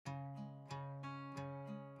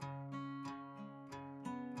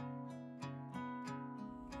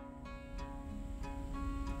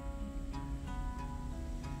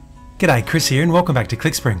G'day, Chris here and welcome back to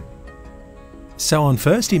ClickSpring. So on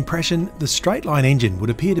first impression, the straight line engine would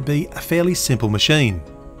appear to be a fairly simple machine.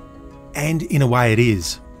 And in a way it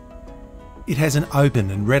is. It has an open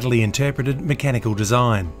and readily interpreted mechanical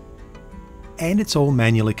design. And it's all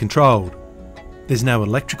manually controlled. There's no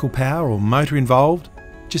electrical power or motor involved,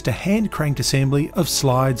 just a hand-cranked assembly of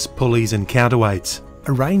slides, pulleys and counterweights,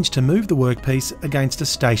 arranged to move the workpiece against a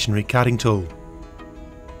stationary cutting tool.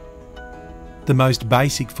 The most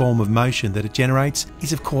basic form of motion that it generates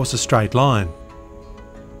is of course a straight line.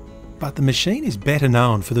 But the machine is better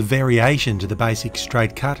known for the variation to the basic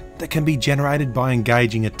straight cut that can be generated by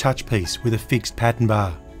engaging a touch piece with a fixed pattern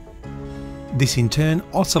bar. This in turn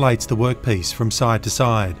oscillates the workpiece from side to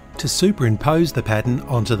side to superimpose the pattern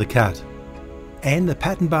onto the cut. And the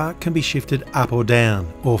pattern bar can be shifted up or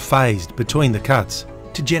down or phased between the cuts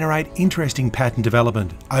to generate interesting pattern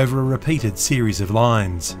development over a repeated series of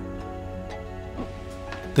lines.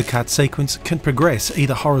 The cut sequence can progress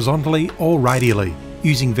either horizontally or radially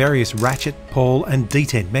using various ratchet, pawl and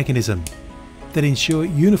detent mechanisms that ensure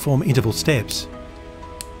uniform interval steps.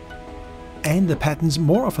 And the patterns,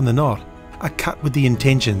 more often than not, are cut with the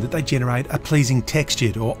intention that they generate a pleasing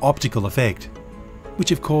textured or optical effect,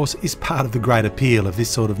 which of course is part of the great appeal of this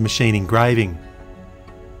sort of machine engraving.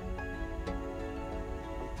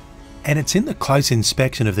 And it's in the close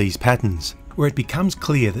inspection of these patterns where it becomes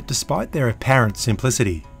clear that despite their apparent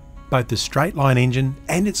simplicity, both the straight line engine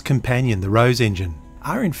and its companion, the Rose engine,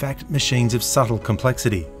 are in fact machines of subtle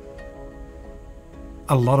complexity.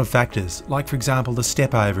 A lot of factors, like for example the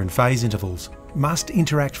step over and phase intervals, must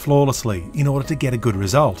interact flawlessly in order to get a good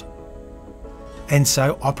result. And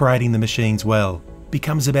so operating the machines well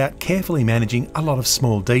becomes about carefully managing a lot of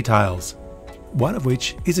small details, one of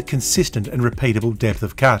which is a consistent and repeatable depth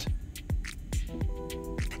of cut.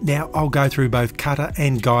 Now I'll go through both cutter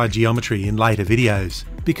and guide geometry in later videos,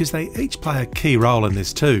 because they each play a key role in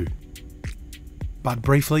this too. But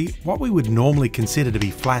briefly, what we would normally consider to be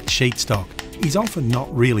flat sheet stock is often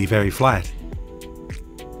not really very flat.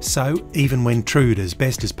 So even when trued as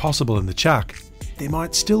best as possible in the chuck, there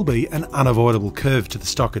might still be an unavoidable curve to the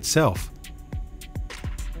stock itself.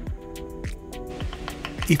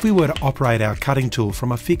 If we were to operate our cutting tool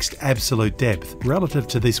from a fixed absolute depth relative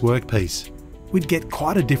to this workpiece, we'd get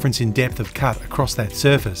quite a difference in depth of cut across that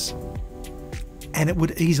surface. And it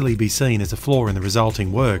would easily be seen as a flaw in the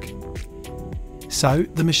resulting work. So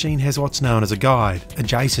the machine has what's known as a guide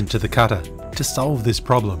adjacent to the cutter to solve this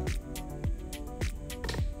problem.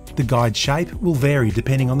 The guide shape will vary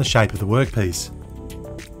depending on the shape of the workpiece.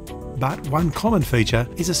 But one common feature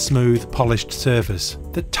is a smooth, polished surface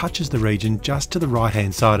that touches the region just to the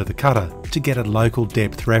right-hand side of the cutter to get a local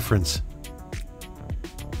depth reference.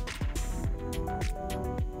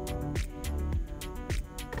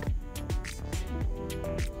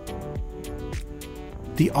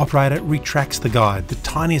 The operator retracts the guide the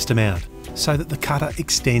tiniest amount so that the cutter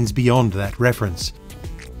extends beyond that reference.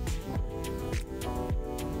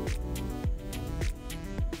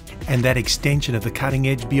 And that extension of the cutting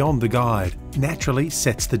edge beyond the guide naturally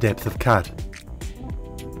sets the depth of cut.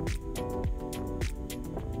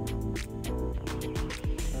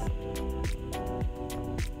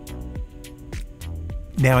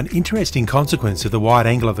 Now, an interesting consequence of the wide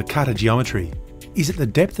angle of the cutter geometry is that the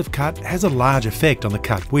depth of cut has a large effect on the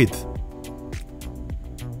cut width.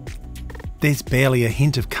 There's barely a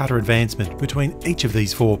hint of cutter advancement between each of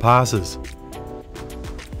these four passes.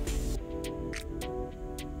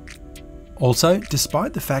 Also,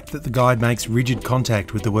 despite the fact that the guide makes rigid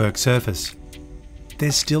contact with the work surface,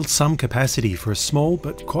 there's still some capacity for a small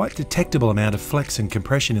but quite detectable amount of flex and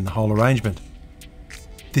compression in the whole arrangement.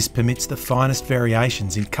 This permits the finest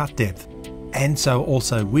variations in cut depth, and so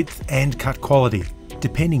also width and cut quality,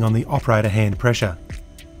 depending on the operator hand pressure.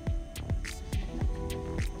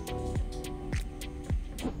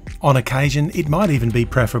 On occasion, it might even be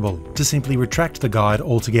preferable to simply retract the guide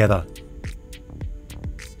altogether.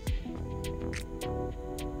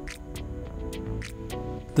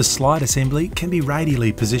 The slide assembly can be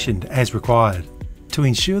radially positioned as required to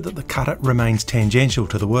ensure that the cutter remains tangential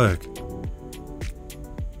to the work,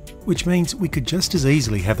 which means we could just as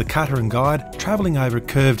easily have the cutter and guide travelling over a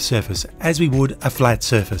curved surface as we would a flat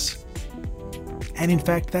surface. And in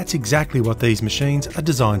fact, that's exactly what these machines are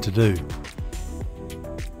designed to do.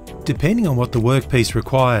 Depending on what the workpiece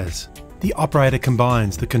requires, the operator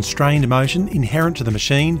combines the constrained motion inherent to the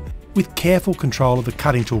machine with careful control of the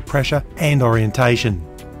cutting tool pressure and orientation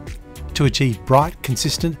to achieve bright,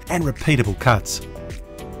 consistent and repeatable cuts.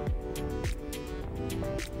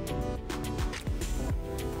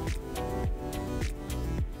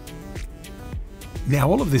 Now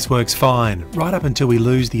all of this works fine, right up until we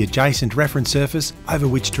lose the adjacent reference surface over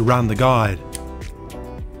which to run the guide.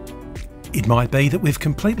 It might be that we've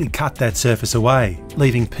completely cut that surface away,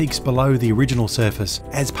 leaving peaks below the original surface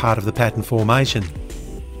as part of the pattern formation.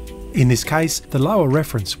 In this case, the lower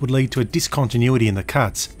reference would lead to a discontinuity in the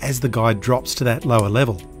cuts as the guide drops to that lower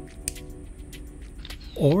level.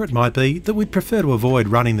 Or it might be that we'd prefer to avoid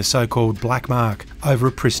running the so-called black mark over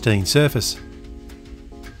a pristine surface.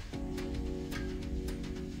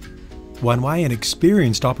 One way an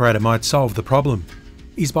experienced operator might solve the problem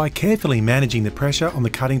is by carefully managing the pressure on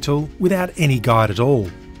the cutting tool without any guide at all,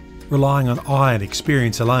 relying on eye and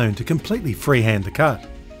experience alone to completely freehand the cut.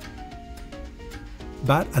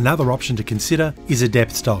 But another option to consider is a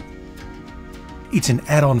depth stop. It's an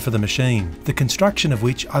add-on for the machine, the construction of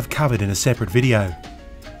which I've covered in a separate video.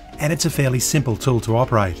 And it's a fairly simple tool to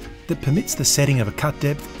operate that permits the setting of a cut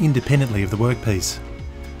depth independently of the workpiece.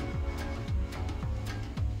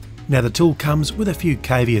 Now the tool comes with a few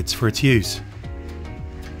caveats for its use.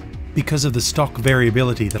 Because of the stock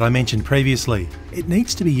variability that I mentioned previously, it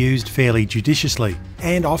needs to be used fairly judiciously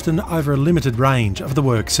and often over a limited range of the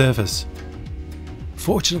work surface.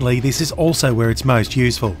 Fortunately, this is also where it's most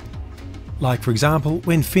useful. Like for example,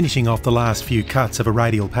 when finishing off the last few cuts of a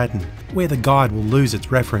radial pattern, where the guide will lose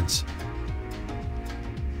its reference.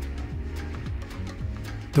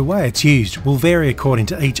 The way it's used will vary according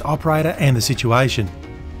to each operator and the situation,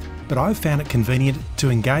 but I've found it convenient to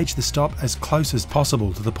engage the stop as close as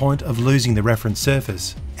possible to the point of losing the reference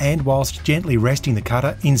surface, and whilst gently resting the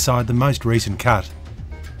cutter inside the most recent cut.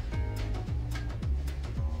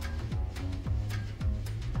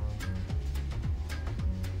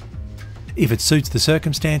 If it suits the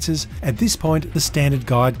circumstances, at this point the standard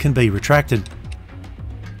guide can be retracted.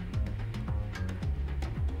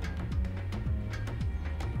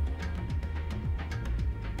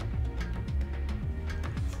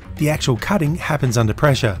 The actual cutting happens under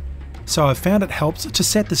pressure, so I've found it helps to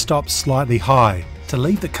set the stop slightly high to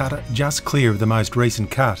leave the cutter just clear of the most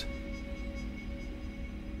recent cut.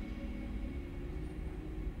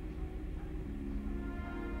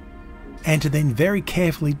 And to then very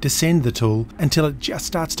carefully descend the tool until it just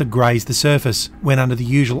starts to graze the surface when under the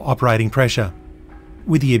usual operating pressure,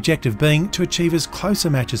 with the objective being to achieve as close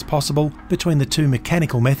a match as possible between the two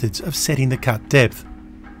mechanical methods of setting the cut depth.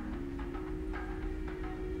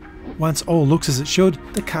 Once all looks as it should,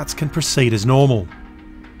 the cuts can proceed as normal.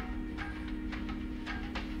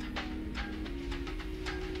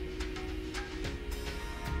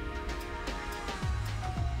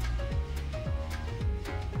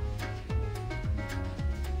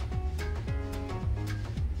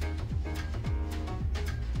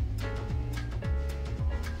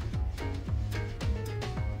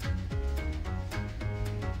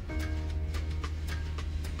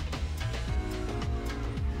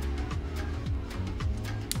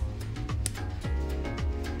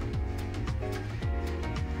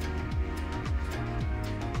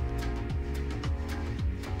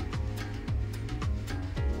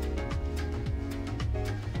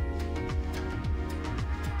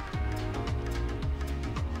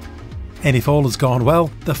 And if all has gone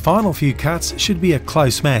well, the final few cuts should be a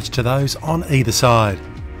close match to those on either side.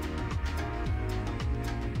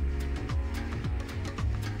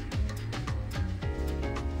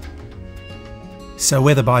 So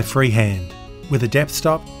whether by freehand, with a depth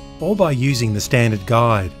stop, or by using the standard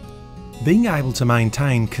guide, being able to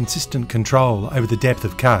maintain consistent control over the depth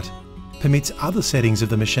of cut permits other settings of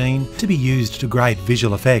the machine to be used to great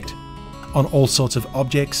visual effect on all sorts of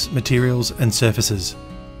objects, materials and surfaces.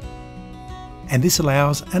 And this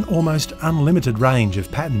allows an almost unlimited range of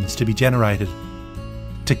patterns to be generated,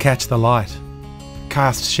 to catch the light,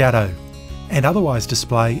 cast shadow, and otherwise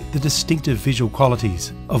display the distinctive visual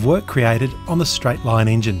qualities of work created on the straight line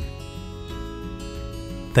engine.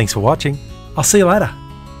 Thanks for watching. I'll see you later.